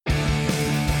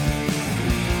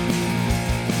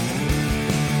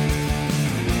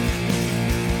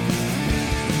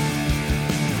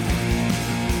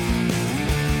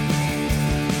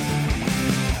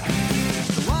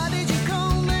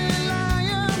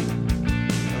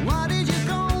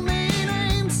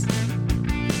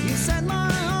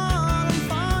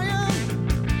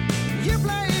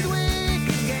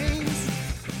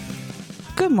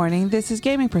Good morning. This is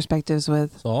Gaming Perspectives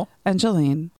with Saul and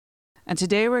Jolene. And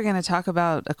today we're going to talk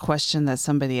about a question that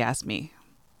somebody asked me.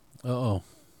 Uh-oh.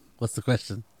 What's the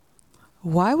question?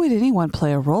 Why would anyone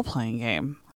play a role-playing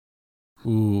game?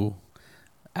 Ooh.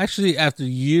 Actually, after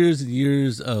years and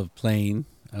years of playing,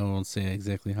 I won't say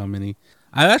exactly how many,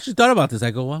 I actually thought about this.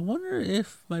 I go, well, I wonder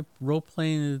if my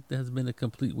role-playing has been a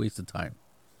complete waste of time.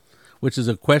 Which is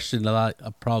a question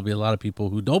probably a lot of people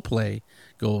who don't play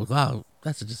go, wow,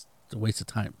 that's just a waste of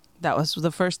time. That was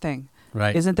the first thing.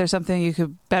 Right. Isn't there something you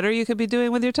could be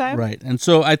doing with your time? Right. And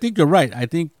so I think you're right. I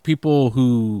think people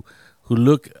who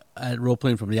look at role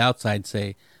playing from the outside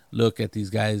look at these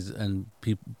guys and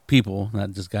people,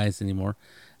 not just guys anymore,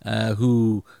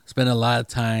 who spend a lot of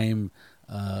time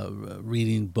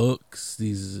reading books,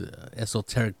 these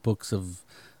esoteric books of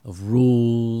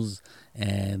rules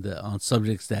and on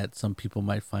subjects that some people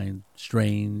might find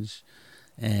strange,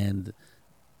 and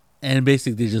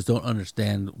basically they just don't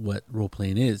understand what role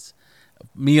playing is.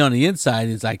 Me on the inside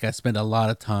is like I spend a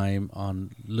lot of time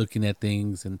on looking at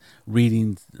things and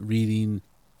reading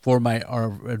for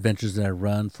our adventures that I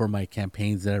run, for my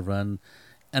campaigns that I run.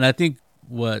 And I think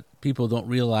what people don't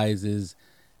realize is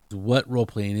what role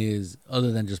playing is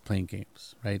other than just playing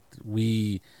games, right?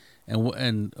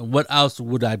 And what else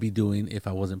would I be doing if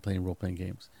I wasn't playing role playing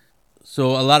games?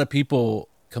 So a lot of people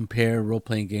compare role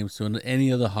playing games to any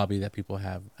other hobby that people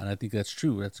have, and I think that's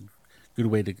true. That's a good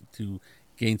way to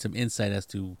gain some insight as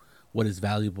to what is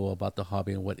valuable about the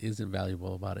hobby and what isn't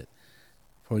valuable about it.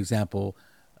 For example,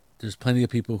 there's plenty of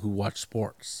people who watch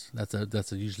sports.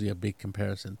 That's usually a big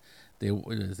comparison. They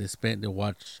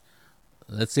watch,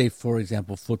 let's say for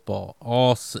example, football.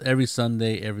 All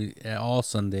Sunday,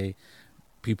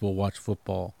 people watch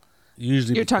football.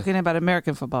 Usually, you're talking about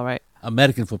American football, right?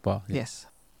 American football. Yeah. Yes.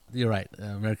 You're right.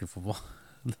 American football.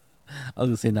 I was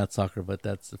gonna say not soccer, but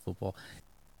that's the football.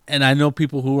 And I know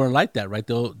people who are like that, right?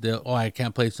 They'll I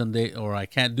can't play Sunday, or I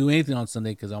can't do anything on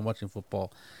Sunday because I'm watching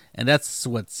football. And that's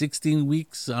 16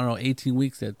 weeks, 18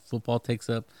 weeks that football takes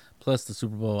up, plus the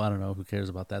Super Bowl. I don't know, who cares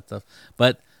about that stuff.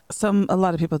 But a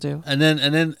lot of people do. And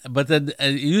then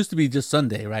it used to be just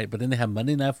Sunday, right? But then they have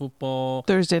Monday Night Football,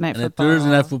 Thursday Night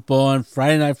Football, and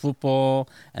Friday Night Football.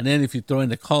 And then if you throw in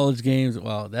the college games,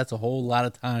 well, that's a whole lot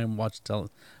of time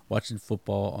watching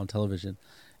football on television.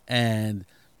 And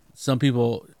some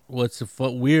people, what's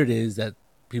weird is that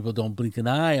people don't blink an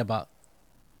eye about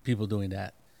people doing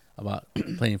that, about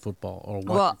playing football or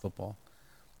watching football.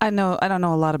 I don't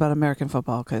know a lot about American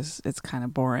football because it's kind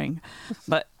of boring,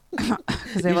 but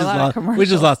because they have a lot of commercials. We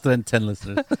just lost 10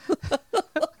 listeners.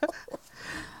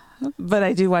 But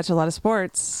I do watch a lot of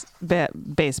sports,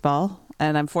 baseball,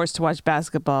 and I'm forced to watch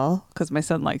basketball because my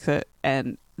son likes it.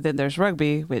 And then there's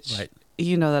rugby, which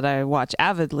you know that I watch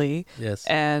avidly. Yes.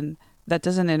 And that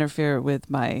doesn't interfere with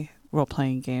my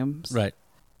role-playing games. Right.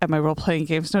 And my role-playing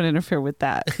games don't interfere with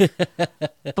that.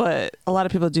 But a lot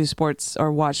of people do sports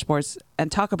or watch sports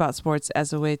and talk about sports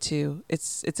as a way to,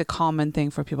 it's a common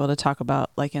thing for people to talk about,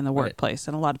 like in the workplace.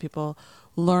 And a lot of people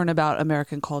learn about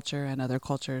American culture and other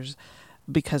cultures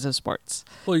because of sports.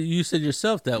 Well, you said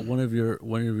yourself that one of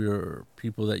your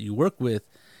people that you work with,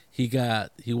 he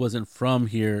wasn't from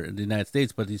here in the United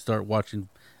States, but he started watching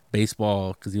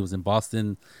baseball because he was in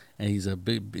Boston, and he's a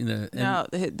big.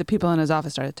 The people in his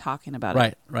office started talking about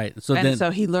it. Right. So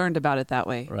he learned about it that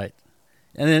way. Right,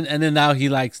 and then now he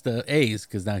likes the A's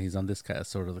because now he's on this kind of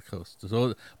sort of the coast.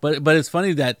 So, but it's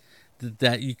funny that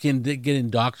you can get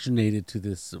indoctrinated to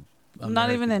this.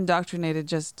 Not even indoctrinated,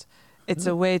 just it's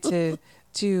a way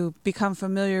to become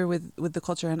familiar with the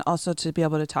culture and also to be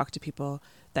able to talk to people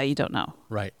that you don't know.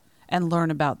 Right. And learn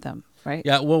about them. Right.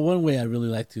 Yeah. Well, one way I really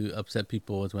like to upset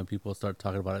people is when people start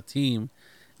talking about a team,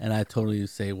 and I totally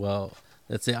say, well,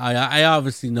 let's say I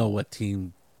obviously know what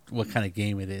kind of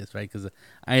game it is, right? Because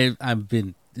I've been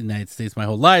in the United States my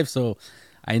whole life, so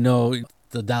I know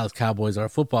the Dallas Cowboys are a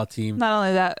football team. Not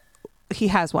only that, he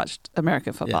has watched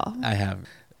American football. Yeah, I have.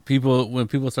 When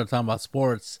people start talking about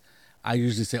sports, I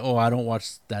usually say, oh, I don't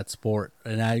watch that sport,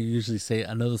 and I usually say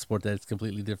another sport that's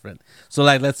completely different. So,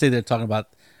 like, let's say they're talking about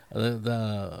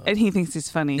and he thinks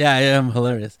he's funny. Yeah, I am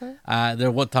hilarious. They're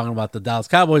talking about the Dallas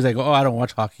Cowboys. I go, oh, I don't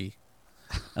watch hockey.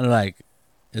 And they're like,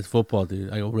 it's football,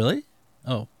 dude. I go, really?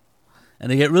 Oh. And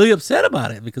they get really upset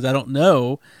about it because I don't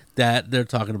know that they're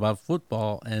talking about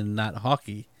football and not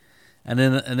hockey. And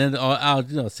then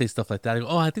I'll say stuff like that. I go,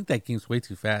 oh, I think that game's way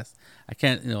too fast. I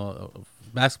can't,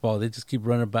 basketball, they just keep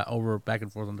running back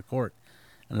and forth on the court.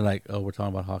 And they're like, oh, we're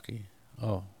talking about hockey.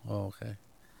 Oh, okay.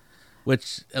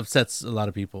 Which upsets a lot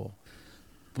of people.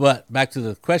 But back to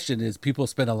the question is, people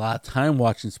spend a lot of time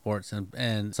watching sports,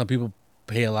 and some people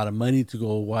pay a lot of money to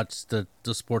go watch the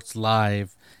sports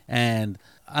live. And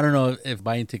I don't know if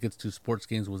buying tickets to sports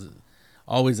games was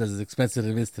always as expensive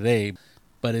as it is today,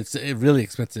 but it's really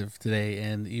expensive today.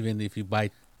 And even if you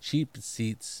buy cheap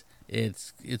seats,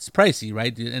 it's pricey,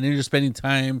 right? And then you're spending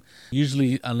time,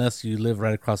 usually, unless you live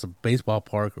right across a baseball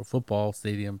park or football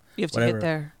stadium. You have to get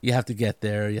there. You have to get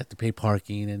there. You have to pay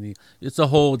parking, and it's a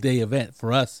whole day event.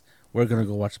 For us, we're going to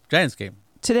go watch the Giants game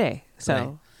today.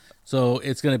 So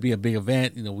it's going to be a big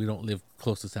event. We don't live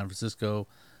close to San Francisco.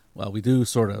 Well, we do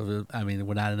sort of. I mean,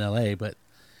 we're not in LA, but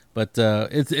it's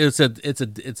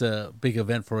a big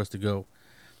event for us to go.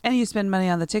 And you spend money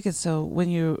on the tickets. So when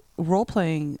you the role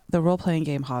playing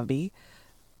game hobby,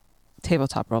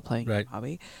 tabletop role playing game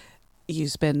hobby, you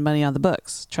spend money on the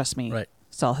books. Trust me. Right.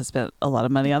 Saul has spent a lot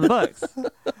of money on the books.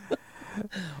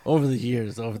 over the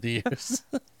years.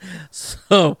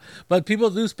 So, but people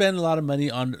do spend a lot of money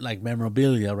on like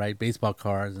memorabilia, right? Baseball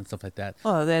cards and stuff like that.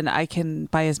 Well, then I can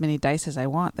buy as many dice as I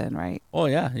want then, right? Oh,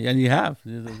 yeah. And you have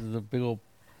the big old...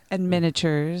 And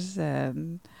miniatures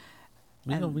and...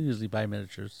 We usually buy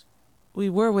miniatures. We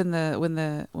were when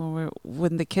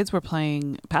the kids were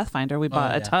playing Pathfinder. We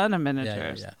bought a ton of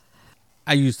miniatures. Yeah.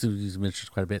 I used to use miniatures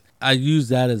quite a bit. I use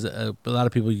that as a lot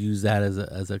of people use that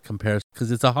as a comparison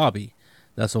because it's a hobby.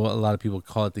 That's what a lot of people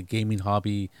call it, the gaming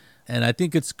hobby, and I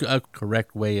think it's a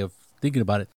correct way of thinking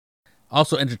about it.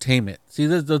 Also, entertainment. See,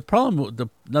 the problem,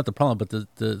 not the problem, but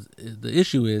the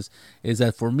issue is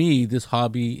that for me, this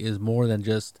hobby is more than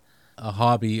just a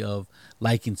hobby of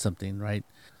liking something, right?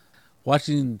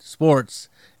 Watching sports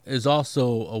is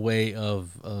also a way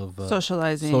of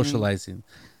socializing.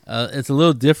 It's a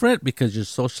little different because you're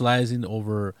socializing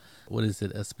over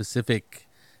a specific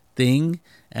thing,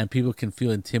 and people can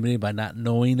feel intimidated by not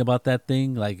knowing about that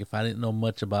thing. Like if I didn't know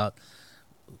much about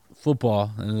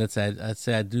football, and I'd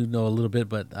say I do know a little bit,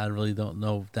 but I really don't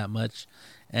know that much.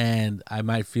 And I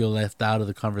might feel left out of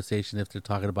the conversation if they're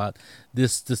talking about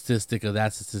this statistic or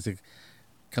that statistic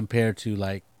compared to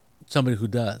like somebody who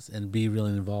does and be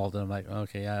really involved. And I'm like,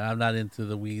 okay, I'm not into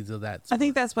the weeds of that. I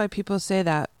think that's why people say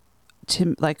that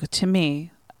to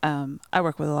me. I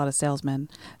work with a lot of salesmen.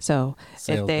 So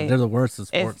they're the worst at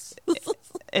sports.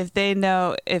 If they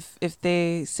know, if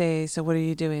they say, so what are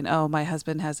you doing? Oh, my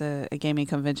husband has a gaming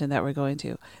convention that we're going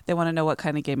to. They want to know what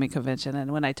kind of gaming convention.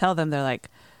 And when I tell them, they're like,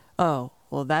 oh,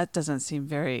 well, that doesn't seem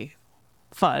very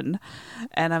fun.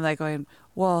 And I'm like going,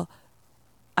 well,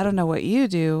 I don't know what you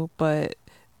do, but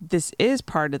this is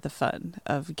part of the fun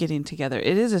of getting together.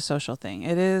 It is a social thing.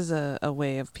 It is a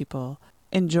way of people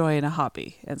enjoying a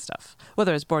hobby and stuff,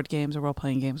 whether it's board games or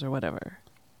role-playing games or whatever.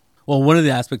 Well, one of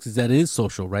the aspects is that it is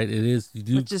social, right? It is.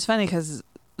 Which is funny because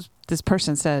this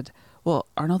person said, well,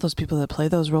 aren't all those people that play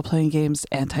those role-playing games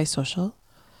antisocial?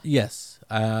 Yes.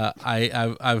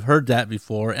 I've heard that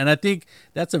before, and I think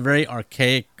that's a very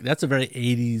archaic, that's a very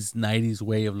 80s, 90s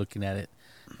way of looking at it.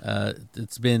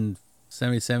 It's been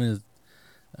 77,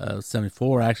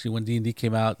 74 actually when D&D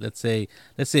came out. Let's say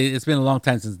it's been a long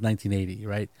time since 1980,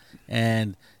 right?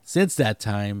 And since that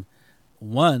time,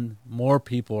 more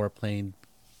people are playing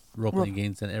role-playing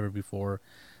games than ever before,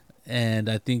 and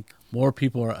I think more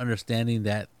people are understanding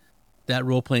that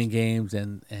role-playing games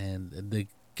and the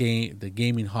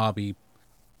gaming hobby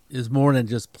is more than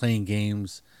just playing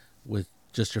games with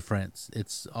just your friends.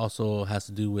 It's also has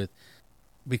to do with,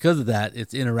 because of that,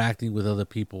 it's interacting with other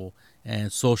people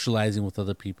and socializing with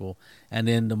other people. And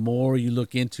then the more you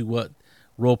look into what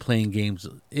role-playing games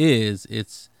is,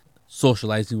 it's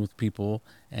socializing with people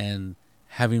and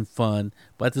having fun.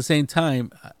 But at the same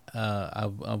time, I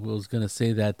was going to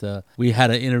say that we had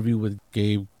an interview with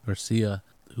Gabe Garcia,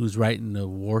 who's writing the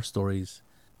war stories.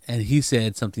 And he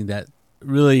said something that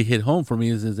really hit home for me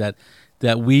is that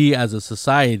we as a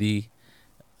society,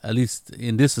 at least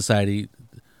in this society,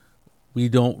 we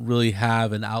don't really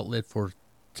have an outlet for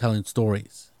telling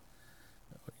stories.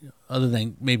 Other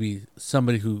than maybe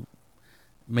somebody who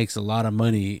makes a lot of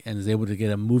money and is able to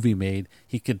get a movie made,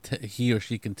 he or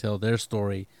she can tell their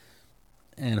story,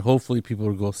 and hopefully people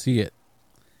will go see it.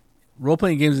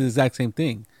 Role-playing games is the exact same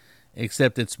thing,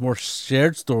 except it's more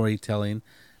shared storytelling.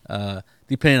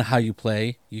 Depending on how you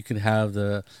play, you can have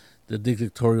the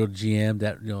dictatorial GM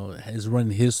that is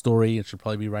running his story and should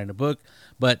probably be writing a book,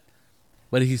 but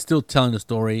he's still telling the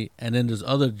story. And then there's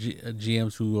other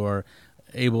GMs who are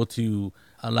able to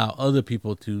allow other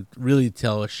people to really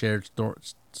tell a shared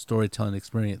storytelling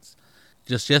experience.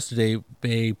 Just yesterday,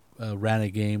 Bay ran a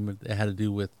game that had to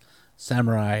do with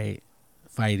samurai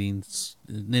fighting,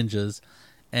 ninjas,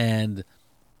 and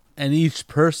each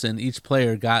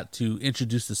player got to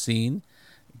introduce the scene,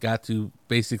 got to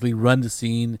basically run the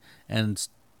scene and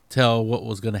tell what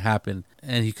was going to happen,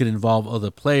 and he could involve other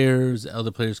players.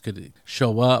 Other players could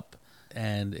show up,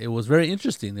 and it was very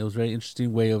interesting. It was a very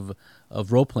interesting way of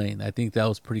role playing. I think that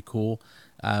was pretty cool.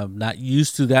 I'm not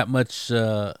used to that much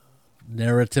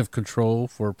narrative control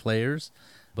for players,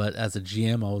 but as a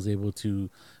GM, I was able to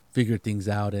figure things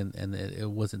out, and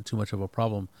it wasn't too much of a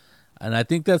problem. And I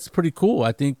think that's pretty cool.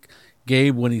 I think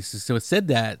Gabe, when he said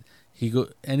that,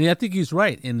 and I think he's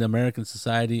right. In the American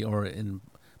society or in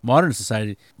modern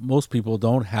society, most people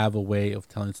don't have a way of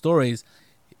telling stories.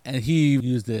 And he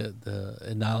used the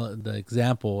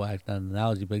example, not an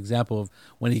analogy, but example of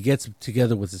when he gets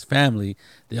together with his family,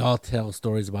 they all tell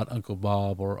stories about Uncle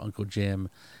Bob or Uncle Jim.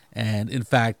 And in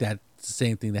fact, that's the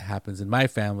same thing that happens in my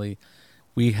family.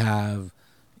 We have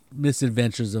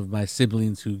misadventures of my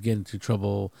siblings who get into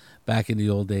trouble back in the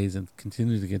old days and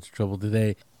continue to get into trouble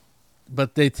today.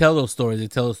 But they tell those stories. They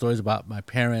tell those stories about my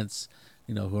parents,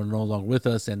 who are no longer with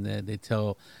us. And they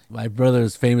tell, my brother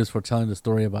is famous for telling the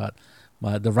story about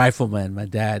the rifleman, my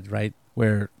dad, right?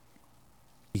 Where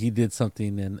he did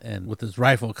something and with his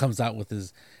rifle comes out with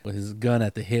his gun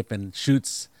at the hip and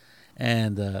shoots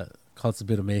and causes a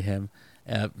bit of mayhem.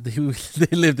 They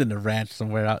lived in a ranch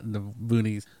somewhere out in the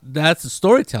boonies. That's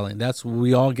storytelling. That's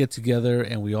we all get together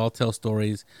and we all tell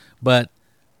stories. But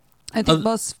I think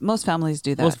most families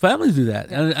do that. Most families do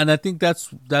that, yeah. And I think that's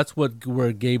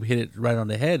where Gabe hit it right on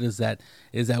the head. Is that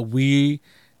we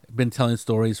been telling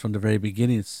stories from the very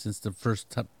beginning since the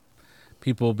first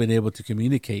people have been able to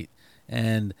communicate.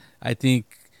 And I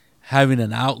think having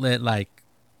an outlet like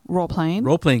role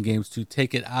playing games to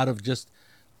take it out of just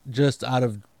out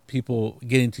of people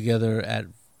getting together at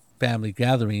family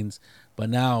gatherings, but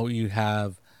now you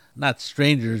have not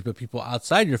strangers but people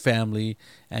outside your family,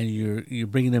 and you're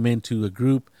bringing them into a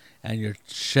group and you're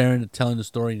telling the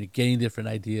story and you're getting different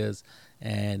ideas,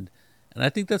 and I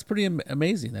think that's pretty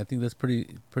amazing. I think that's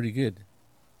pretty good.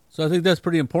 So I think that's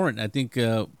pretty important. I think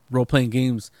role playing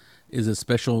games is a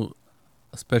special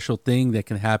thing that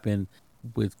can happen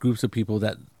with groups of people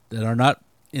that are not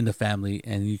in the family,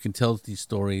 and you can tell these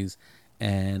stories.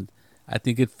 And I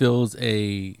think it fills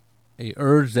a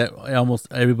urge that almost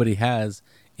everybody has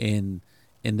in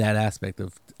that aspect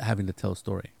of having to tell a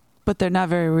story. But they're not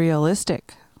very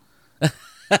realistic.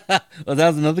 Well, that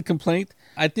was another complaint.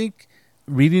 I think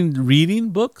reading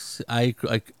books, I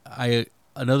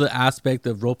another aspect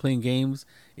of role playing games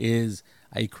is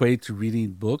I equate to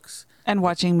reading books and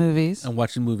watching movies.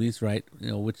 Right?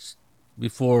 Which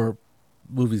before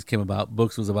movies came about,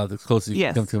 books was about the closest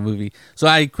you come to a movie. So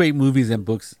I equate movies and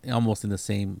books almost in the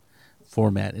same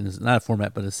format, not a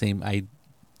format, but the same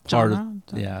genre.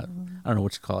 I don't know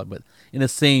what you call it, but in the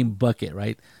same bucket,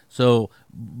 right? So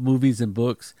movies and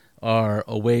books are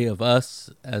a way of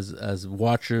us as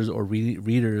watchers or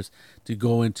readers to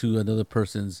go into another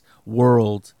person's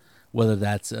world, whether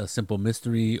that's a simple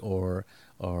mystery or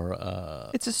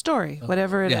it's a story,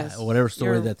 whatever it is. Whatever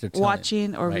story that they're telling,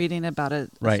 watching or reading about a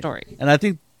story. And I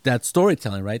think that's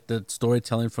storytelling, right? The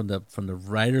storytelling from the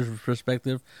writer's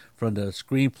perspective, from the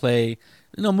screenplay.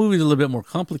 Movies are a little bit more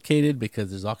complicated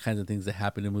because there's all kinds of things that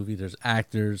happen in a movie. There's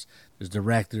actors, there's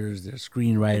directors, there's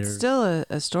screenwriters. It's still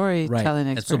a storytelling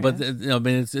experience.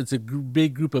 And so, it's a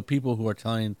big group of people who are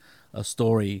telling a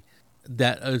story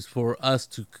that is for us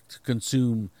to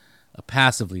consume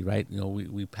passively, right?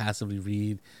 We passively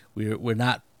read. We're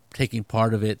not taking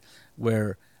part of it.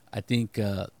 Where I think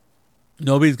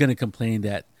nobody's going to complain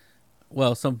that.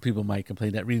 Well, some people might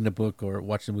complain that reading a book or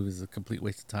watching a movie is a complete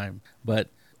waste of time, but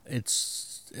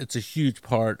it's a huge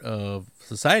part of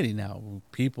society now.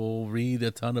 People read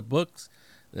a ton of books,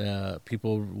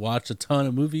 people watch a ton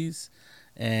of movies,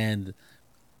 and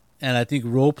I think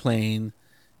role playing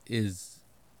is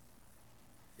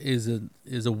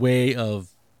a way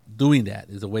of doing that.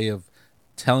 Is a way of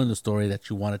telling the story that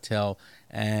you want to tell,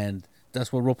 and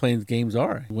that's what role playing games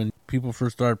are. When people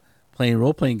first started playing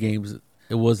role playing games,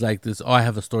 it was like this, I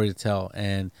have a story to tell.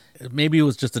 And maybe it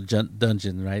was just a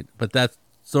dungeon, right? But that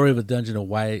story of a dungeon and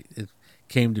why it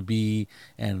came to be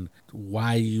and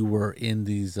why you were in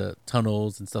these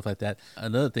tunnels and stuff like that.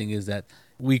 Another thing is that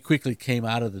we quickly came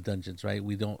out of the dungeons, right?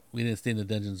 We didn't stay in the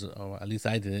dungeons, or at least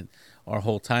I didn't, our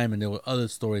whole time. And there were other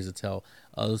stories to tell,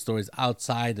 other stories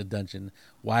outside the dungeon.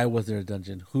 Why was there a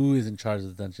dungeon? Who is in charge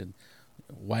of the dungeon?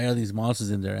 Why are these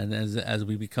monsters in there? And as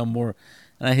we become more,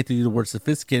 and I hate to use the word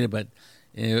sophisticated, but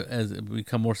as we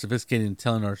become more sophisticated in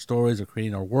telling our stories or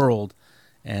creating our world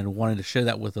and wanting to share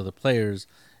that with other players,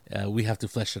 we have to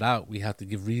flesh it out. We have to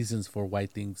give reasons for why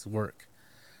things work.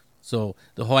 So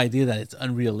the whole idea that it's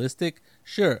unrealistic,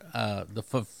 sure, the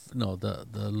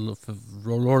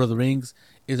Lord of the Rings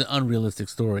is an unrealistic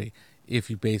story. if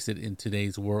you base it in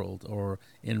today's world or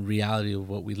in reality of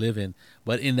what we live in.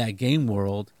 But in that game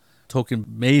world, Tolkien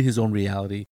made his own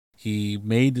reality. He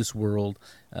made this world.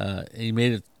 And he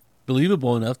made it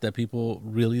believable enough that people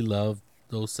really love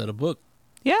those set of books.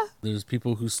 Yeah. There's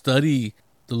people who study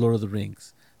the Lord of the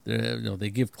Rings.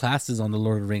 They give classes on the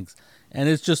Lord of the Rings, and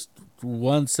it's just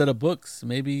one set of books,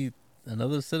 maybe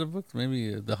another set of books,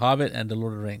 maybe The Hobbit and the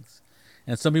Lord of the Rings.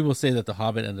 And some people say that The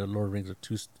Hobbit and the Lord of the Rings are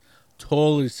two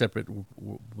totally separate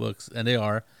books, and they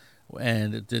are,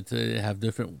 and they have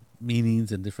different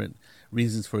meanings and different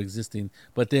reasons for existing,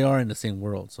 but they are in the same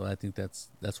world. So I think that's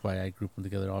why I group them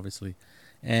together, obviously.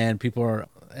 And people are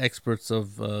experts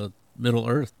of Middle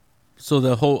Earth. So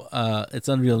the whole, it's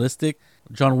unrealistic.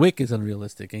 John Wick is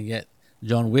unrealistic, and yet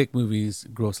John Wick movies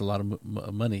gross a lot of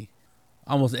money.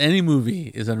 Almost any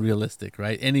movie is unrealistic,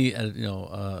 right? Any,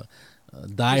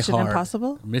 Die Mission Hard.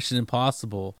 Impossible? Mission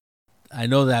Impossible. I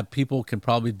know that people can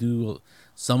probably do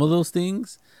some of those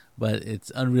things, but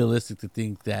it's unrealistic to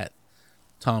think that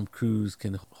Tom Cruise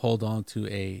can hold on to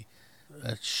a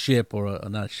ship or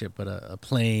not a ship, but a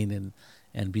plane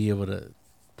and be able to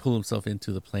pull himself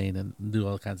into the plane and do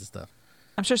all kinds of stuff.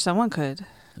 I'm sure someone could.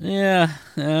 Yeah,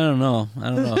 I don't know. I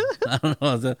don't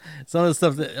know. Some of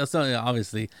the stuff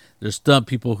obviously there's stunt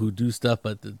people who do stuff,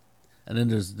 and then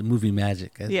there's the movie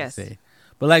magic, as yes. they say.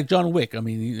 But like John Wick, I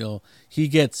mean, he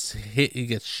gets hit, he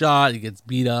gets shot, he gets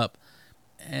beat up,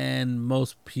 and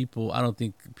most people, I don't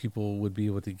think people would be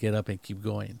able to get up and keep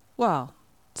going. Well,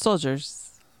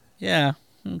 soldiers. Yeah,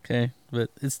 okay,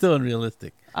 but it's still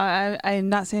unrealistic. I'm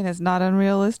not saying it's not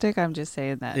unrealistic. I'm just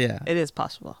saying that it is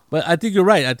possible. But I think you're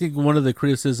right. I think one of the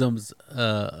criticisms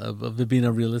of it being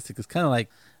unrealistic is kind of like,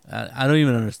 I don't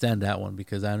even understand that one,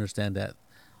 because I understand that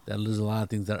there's a lot of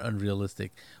things that are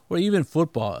unrealistic. Or even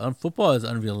football. Football is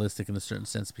unrealistic in a certain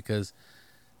sense because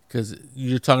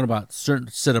you're talking about certain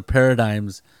set of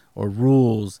paradigms or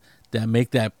rules that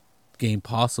make that game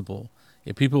possible.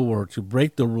 If people were to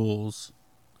break the rules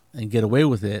and get away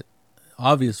with it,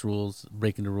 obvious rules,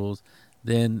 breaking the rules,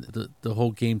 then the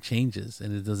whole game changes,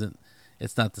 and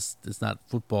it's not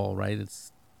football, right?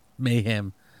 It's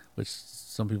mayhem, which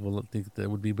some people think that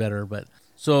would be better. But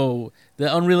so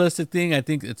the unrealistic thing, I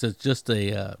think it's just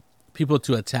a people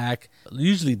to attack,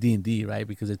 usually D&D, right?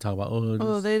 Because they talk about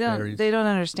they don't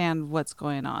understand what's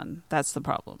going on. That's the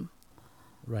problem,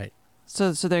 right?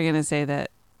 So they're gonna say that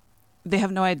they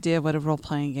have no idea what a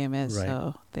role-playing game is, right.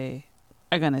 So they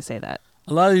are gonna say that.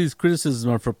 A lot of these criticisms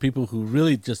are for people who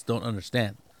really just don't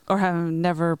understand. Or have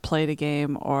never played a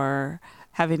game or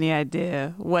have any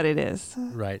idea what it is.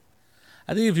 Right.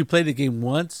 I think if you play the game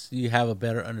once, you have a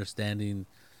better understanding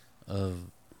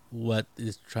of what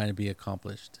is trying to be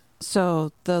accomplished.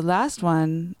 So the last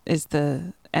one is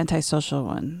the antisocial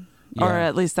one. Yeah. Or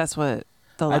at least that's what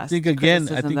the last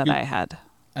criticism that I had.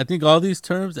 I think all these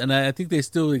terms, and I think they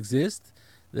still exist,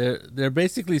 they're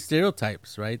basically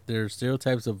stereotypes, right? They're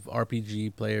stereotypes of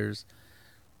RPG players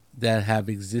that have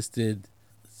existed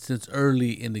since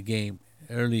early in the game,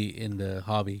 early in the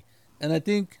hobby. And I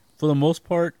think for the most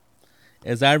part,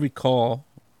 as I recall,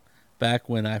 back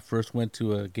when I first went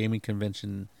to a gaming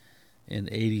convention in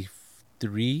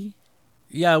 83,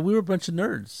 yeah, we were a bunch of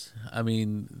nerds. I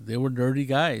mean, they were nerdy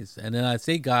guys. And then I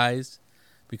say guys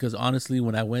because honestly,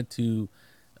 when I went to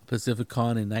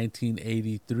PacificCon in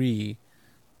 1983,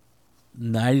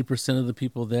 90% of the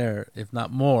people there, if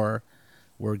not more,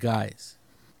 were guys.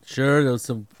 Sure, there was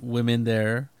some women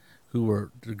there who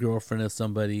were the girlfriend of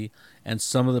somebody, and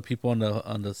some of the people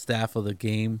on the staff of the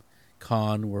game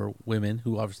con were women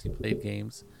who obviously played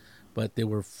games, but they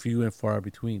were few and far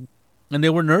between. And they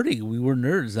were nerdy. We were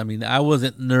nerds. I mean, I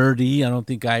wasn't nerdy. I don't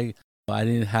think I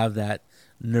didn't have that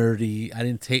nerdy. I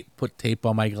didn't put tape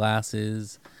on my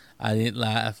glasses. I didn't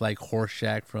laugh like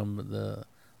Horseshack from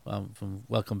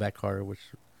Welcome Back, Carter, which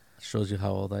shows you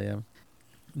how old I am.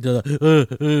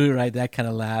 Right, that kind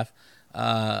of laugh.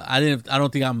 I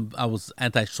don't think I was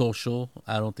antisocial.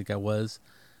 I don't think I was.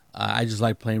 I just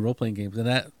like playing role playing games, and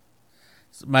that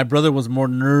my brother was more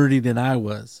nerdy than I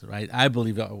was. Right, I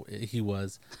believe he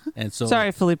was, and so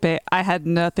sorry, Felipe, I had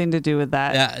nothing to do with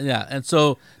that. Yeah, and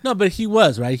so no, but he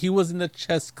was right. He was in the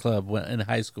chess club in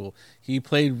high school. He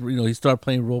played, he started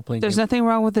playing role playing. There's nothing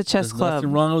wrong with the chess club.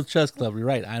 Nothing wrong with chess club. You're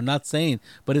right. I'm not saying,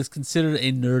 but it's considered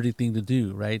a nerdy thing to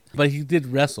do, right? But he did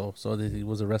wrestle, so he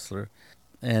was a wrestler,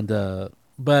 and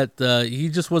but he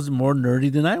just was more nerdy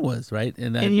than I was, right?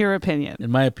 And in your opinion,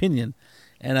 in my opinion,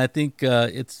 and I think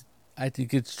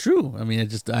it's true. I mean,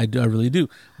 I really do.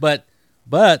 But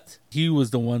he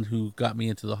was the one who got me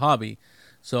into the hobby.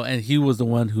 So, and he was the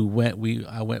one who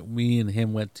me and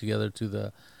him went together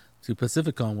to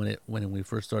PacificCon when we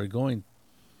first started going.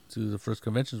 to the first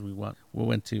conventions we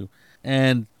went to.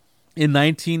 And in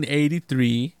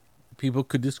 1983, people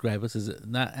could describe us as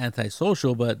not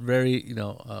antisocial, but very,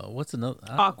 what's another?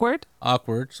 Awkward,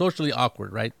 socially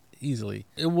awkward, right? Easily.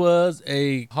 It was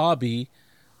a hobby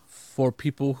for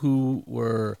people who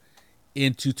were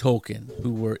into Tolkien,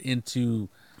 who were into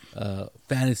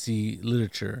fantasy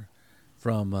literature,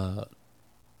 from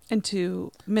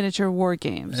into miniature war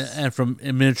games, and from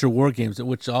miniature war games,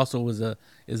 which also is a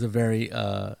very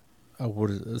a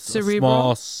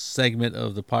small segment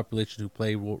of the population who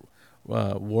play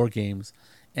war games,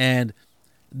 and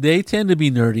they tend to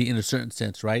be nerdy in a certain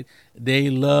sense, right? They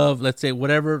love, let's say,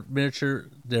 whatever miniature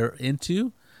they're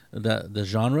into, the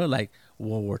genre, like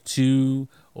World War II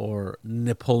or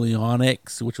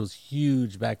Napoleonics, which was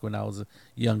huge back when I was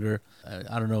younger.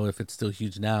 I don't know if it's still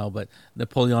huge now, but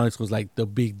Napoleonics was like the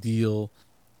big deal.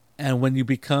 And when you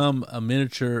become a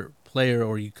miniature player,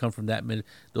 or you come from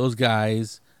those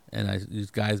guys, and I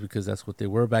use guys because that's what they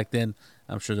were back then.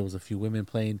 I'm sure there was a few women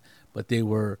playing, but they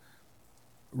were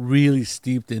really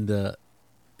steeped in the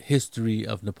history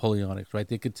of Napoleonics, right?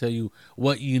 They could tell you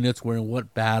what units were in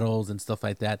what battles and stuff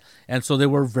like that. And so they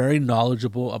were very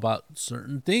knowledgeable about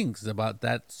certain things about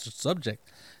that subject.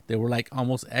 They were like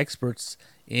almost experts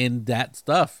in that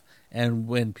stuff. And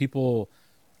when people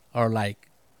are like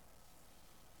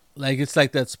it's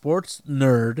like that sports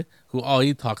nerd who all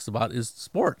he talks about is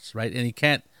sports, right? And he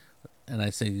can't, and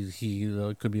I say he,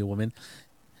 it could be a woman,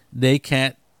 they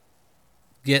can't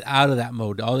get out of that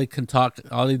mode. All they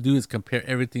do is compare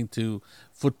everything to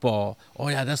football. Oh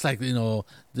yeah, that's like,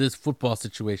 this football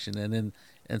situation.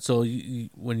 And so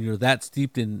when you're that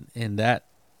steeped in that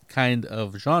kind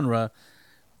of genre,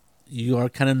 you are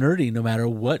kind of nerdy no matter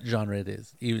what genre it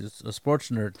is. Even a sports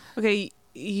nerd. Okay,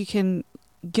 you can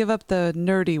give up the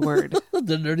nerdy word.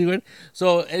 The nerdy word.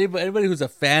 So anybody who's a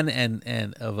fan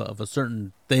and of a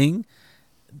certain thing,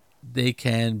 they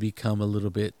can become a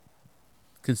little bit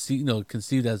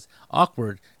conceived as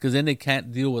awkward, because then they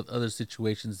can't deal with other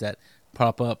situations that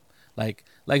pop up. Like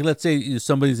let's say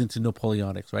somebody's into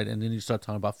Napoleonics, right? And then you start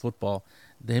talking about football.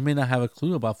 They may not have a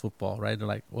clue about football, right? They're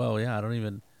like, well, yeah, I don't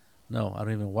even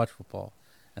watch football.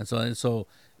 And so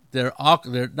they're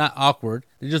not awkward.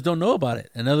 They just don't know about it.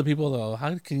 And other people go,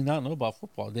 how can you not know about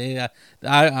football?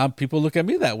 People look at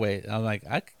me that way. I'm like,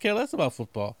 I could care less about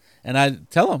football. And I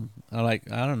tell them, I'm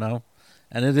like, I don't know.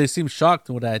 And then they seem shocked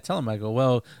when I tell them. I go,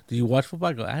 well, do you watch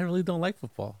football? I go, I really don't like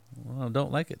football. Well, I don't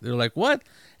like it. They're like, what?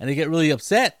 And they get really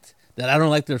upset that I don't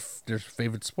like their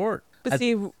favorite sport. But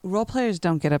see, role players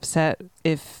don't get upset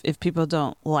if people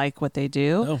don't like what they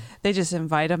do. No. They just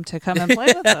invite them to come and play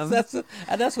with them.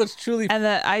 That's what's truly... And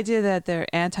the idea that they're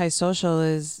antisocial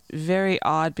is very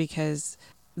odd, because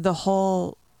the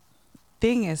whole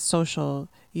thing is social.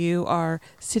 You are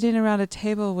sitting around a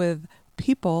table with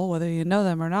people, whether you know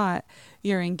them or not.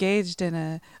 You're engaged in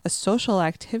a social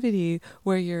activity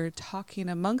where you're talking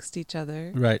amongst each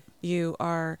other. Right. You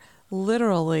are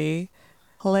literally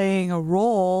playing a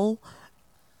role,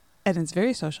 and it's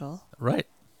very social. Right.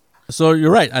 So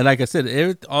you're right. Like I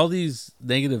said, all these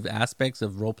negative aspects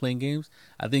of role-playing games,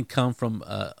 I think, come from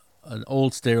an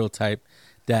old stereotype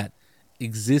that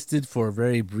existed for a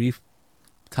very brief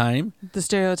time. The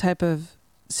stereotype of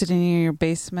sitting in your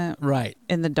basement, right,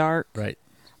 in the dark, right,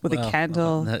 with a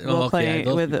candle,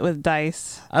 role-playing with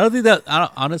dice. I don't think that.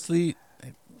 Honestly,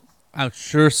 I'm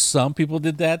sure some people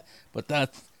did that, but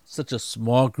that's such a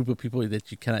small group of people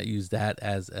that you cannot use that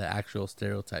as an actual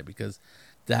stereotype, because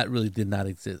that really did not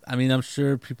exist. I mean, I'm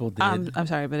sure people did. I'm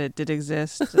sorry, but it did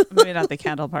exist. Maybe not the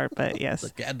candle part, but yes.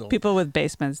 The candle. People with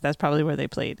basements, that's probably where they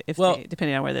played,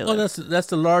 depending on where they live. That's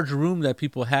the large room that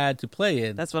people had to play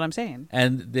in. That's what I'm saying.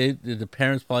 And the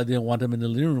parents probably didn't want them in the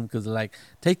living room, because they're like,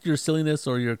 take your silliness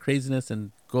or your craziness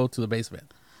and go to the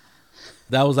basement.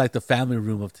 That was like the family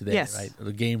room of today, yes. Right? Or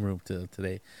the game room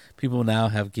today. People now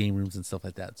have game rooms and stuff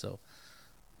like that. So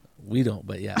we don't,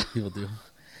 but yeah, people do.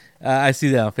 I see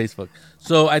that on Facebook.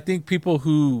 So I think people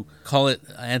who call it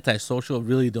antisocial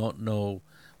really don't know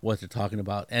what they're talking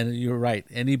about. And you're right.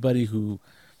 Anybody who,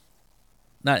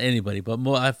 not anybody, but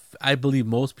I believe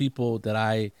most people that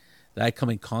I come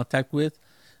in contact with,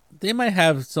 they might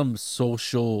have some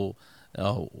social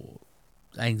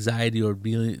anxiety or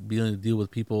being to deal with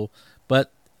people,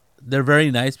 but they're very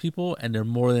nice people, and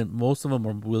most of them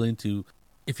are willing to,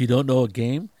 if you don't know a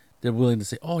game, they're willing to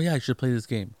say, oh yeah, you should play this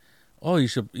game. Oh, you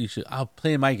should. I'll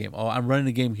play my game. Oh, I'm running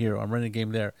a game here. Or I'm running a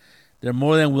game there. They're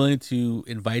more than willing to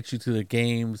invite you to the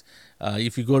games.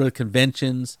 If you go to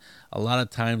conventions, a lot of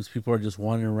times people are just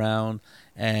wandering around,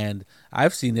 and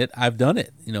I've seen it. I've done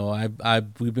it.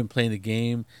 We've been playing the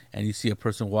game, and you see a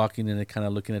person walking in and kind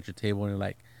of looking at your table, and you're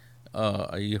like,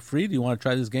 are you free? Do you want to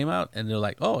try this game out? And they're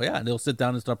like, oh yeah. And they'll sit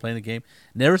down and start playing the game.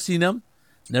 Never seen them,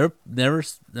 never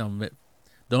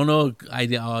don't know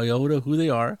iota who they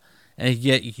are, and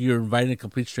yet you're inviting a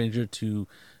complete stranger to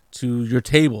your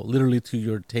table, literally to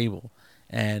your table,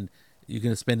 and you're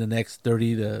gonna spend the next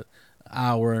 30 to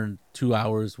hour and 2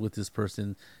 hours with this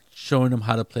person, showing them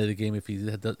how to play the game if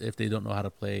they don't know how to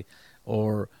play,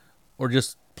 or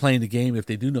just playing the game if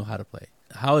they do know how to play.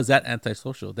 How is that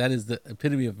antisocial? That is the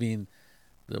epitome of being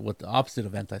the opposite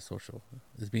of antisocial,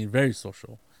 is being very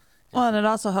social. Well, and it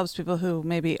also helps people who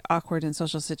may be awkward in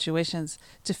social situations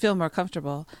to feel more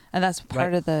comfortable, and that's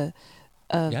part of the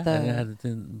I had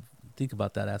to think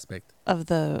about that aspect of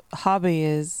the hobby,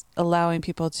 is allowing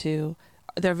people to.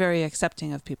 They're very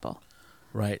accepting of people.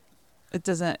 Right. It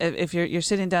doesn't. If you're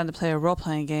sitting down to play a role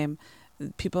playing game,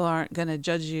 people aren't going to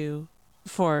judge you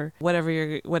for whatever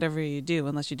you do,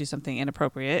 unless you do something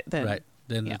inappropriate. Then right.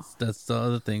 Then that's the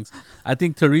other things. I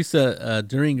think Teresa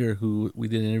Duringer, who we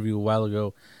did an interview a while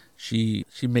ago, she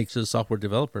makes a software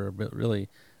developer, but really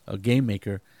a game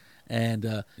maker,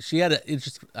 and she had an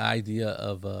interesting idea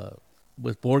of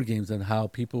with board games and how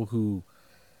people who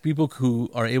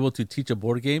are able to teach a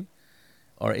board game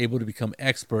are able to become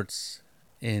experts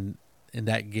in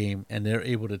that game, and they're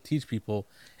able to teach people.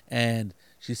 And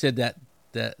she said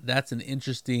that's an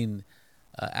interesting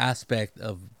aspect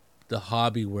of the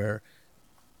hobby, where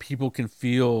people can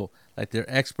feel like they're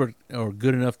expert or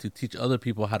good enough to teach other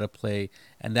people how to play,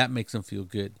 and that makes them feel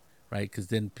good, right? Because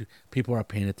then people are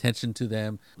paying attention to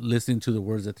them, listening to the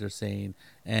words that they're saying,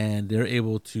 and they're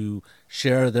able to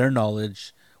share their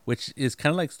knowledge, which is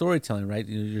kind of like storytelling, right?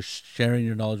 You're sharing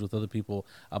your knowledge with other people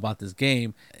about this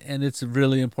game, and it's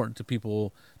really important to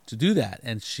people to do that.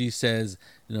 And she says,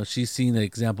 she's seen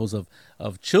examples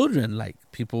of children, like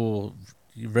people,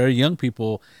 very young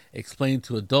people, explain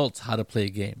to adults how to play a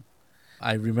game.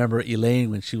 I remember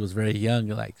Elaine when she was very young,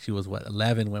 like she was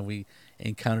 11 when we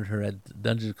encountered her at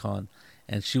Dungeon Con,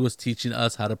 and she was teaching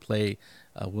us how to play.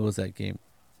 What was that game?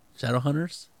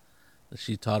 Shadowhunters.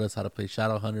 She taught us how to play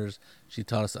Shadowhunters. She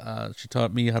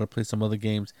taught me how to play some other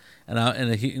games. And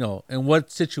in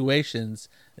what situations?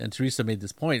 And Teresa made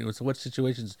this point. It was, what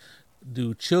situations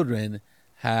do children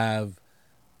have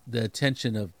the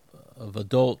attention of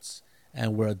adults,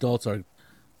 and where adults are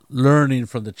learning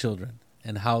from the children,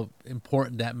 and how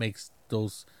important that makes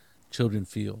those children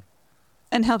feel,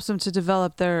 and helps them to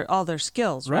develop all their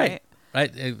skills, right?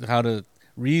 Right. How to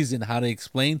reason, how to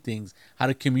explain things, how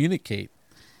to communicate.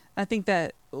 I think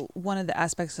that one of the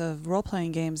aspects of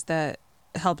role-playing games that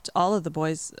helped all of the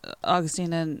boys,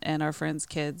 Augustine and our friends'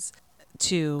 kids,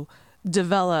 to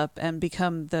develop and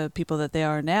become the people that they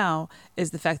are now, is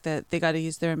the fact that they got to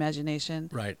use their imagination.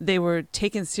 Right. They were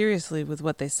taken seriously with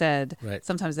what they said. Right.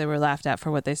 Sometimes they were laughed at for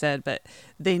what they said, but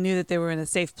they knew that they were in a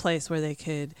safe place where they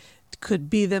could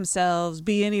be themselves,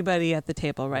 be anybody at the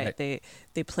table, right? They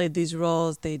played these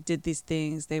roles, they did these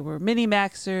things, they were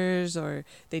mini-maxers, or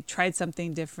they tried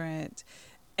something different,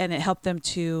 and it helped them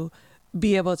to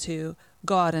be able to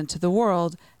go out into the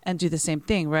world and do the same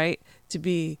thing, right? To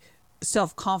be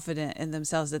self-confident in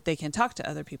themselves, that they can talk to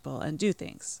other people and do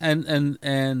things. And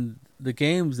the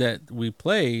games that we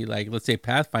play, like let's say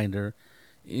Pathfinder,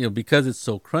 because it's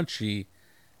so crunchy,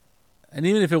 and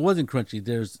even if it wasn't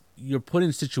crunchy, you're put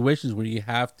in situations where you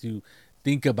have to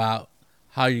think about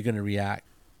how you're going to react.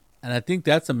 And I think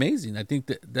that's amazing. I think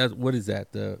that what is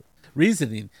that? The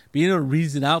reasoning, being able to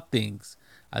reason out things.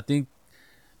 I think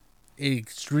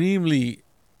extremely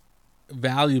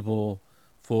valuable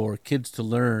for kids to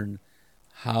learn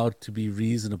how to be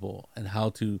reasonable and how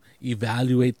to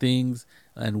evaluate things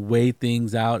and weigh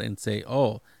things out and say,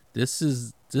 oh, this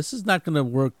is not going to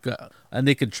work, and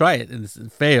they could try it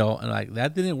and fail, and like,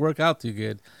 that didn't work out too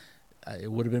good.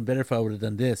 It would have been better if I would have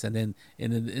done this, and then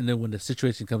when the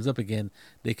situation comes up again,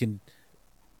 they can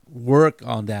work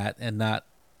on that and not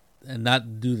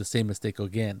do the same mistake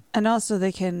again. And also,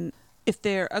 they can, if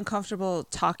they're uncomfortable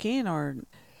talking or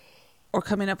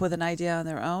coming up with an idea on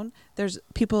their own, there's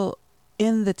people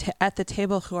at the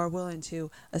table who are willing to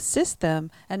assist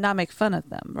them and not make fun of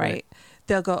them, right?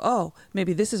 They'll go, oh,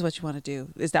 maybe this is what you want to do.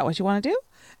 Is that what you want to do?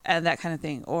 And that kind of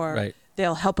thing. Or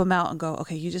they'll help them out and go,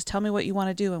 okay, you just tell me what you want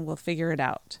to do and we'll figure it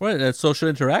out. Right, that's social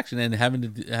interaction, and having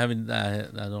I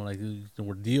don't like the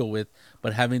word deal with,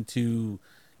 but having to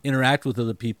interact with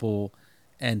other people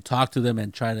and talk to them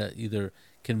and try to either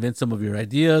convince them of your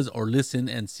ideas or listen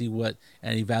and see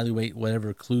and evaluate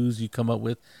whatever clues you come up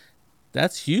with.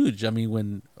 That's huge. I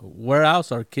mean, where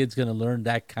else are kids going to learn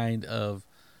that kind of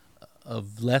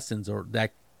lessons, or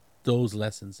those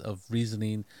lessons of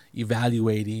reasoning,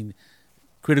 evaluating,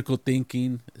 critical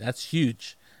thinking? That's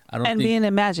huge. I don't and think, being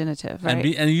imaginative, right?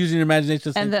 and using your imagination.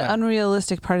 At the And same the time.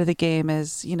 unrealistic part of the game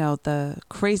is, the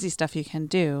crazy stuff you can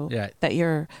do that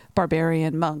your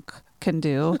barbarian monk can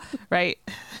do, right?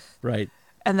 Right.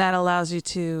 And that allows you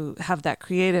to have that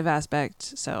creative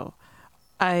aspect. So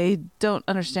I don't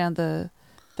understand the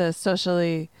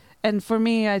socially, and for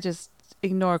me, I just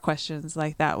ignore questions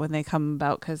like that when they come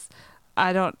about because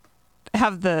I don't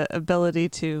have the ability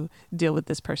to deal with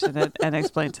this person and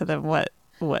explain to them what.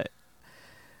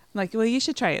 Like, well, you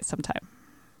should try it sometime,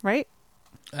 right?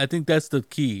 I think that's the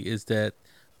key, is that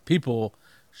people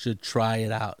should try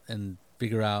it out and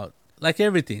figure out, like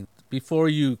everything, before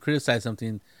you criticize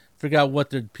something, figure out what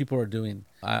the people are doing.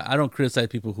 I don't criticize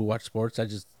people who watch sports.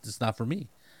 It's not for me.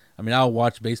 I mean, I'll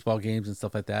watch baseball games and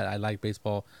stuff like that. I like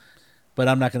baseball, but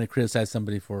I'm not going to criticize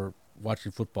somebody for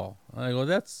watching football. I go,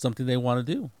 that's something they want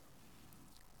to do.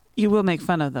 You will make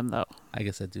fun of them, though. I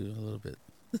guess I do a little bit.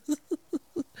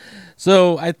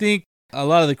 So I think a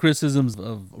lot of the criticisms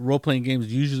of role-playing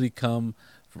games usually come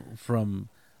from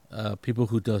people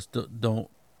who just don't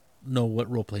know what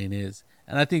role-playing is.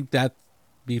 And I think that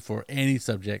be for any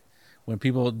subject, when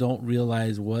people don't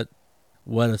realize what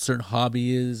a certain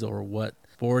hobby is or what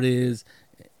sport is,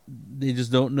 they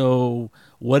just don't know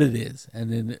what it is.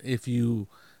 And then if you,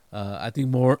 I think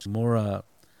more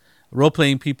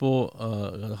role-playing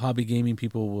people, hobby gaming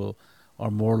people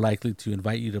are more likely to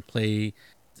invite you to play.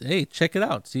 Hey, check it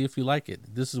out. See if you like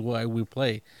it. This is why we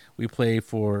play. We play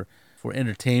for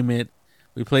entertainment.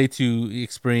 We play to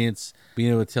experience being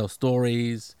able to tell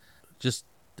stories, just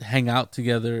hang out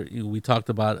together. We talked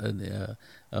about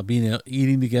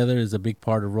eating together is a big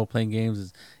part of role-playing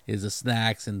games. Is the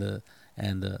snacks and the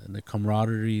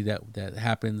camaraderie that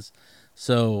happens.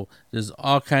 So there's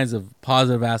all kinds of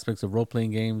positive aspects of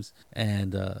role-playing games,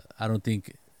 and I don't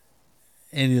think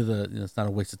any of the it's not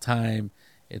a waste of time.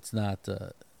 It's not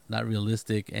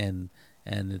realistic, and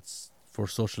it's for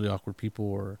socially awkward people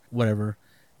or whatever.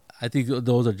 I think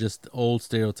those are just old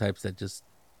stereotypes that just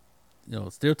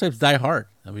stereotypes die hard.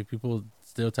 I mean, people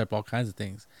stereotype all kinds of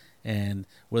things, and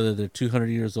whether they're 200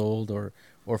 years old or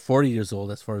 40 years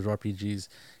old, as far as RPGs,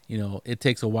 it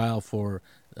takes a while for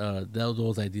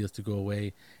those ideas to go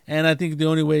away. And I think the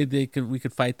only way we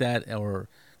could fight that or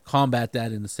combat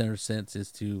that in the center sense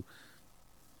is to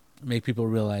make people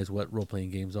realize what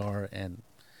role-playing games are and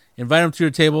invite them to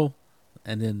your table,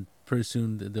 and then pretty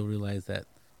soon they'll realize that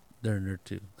they're a nerd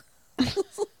too.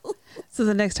 So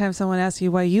the next time someone asks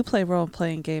you why you play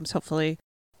role-playing games, hopefully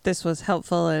this was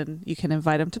helpful and you can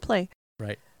invite them to play.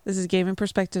 Right. This is Gaming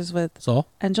Perspectives with Saul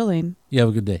and Jolene. You have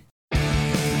a good day.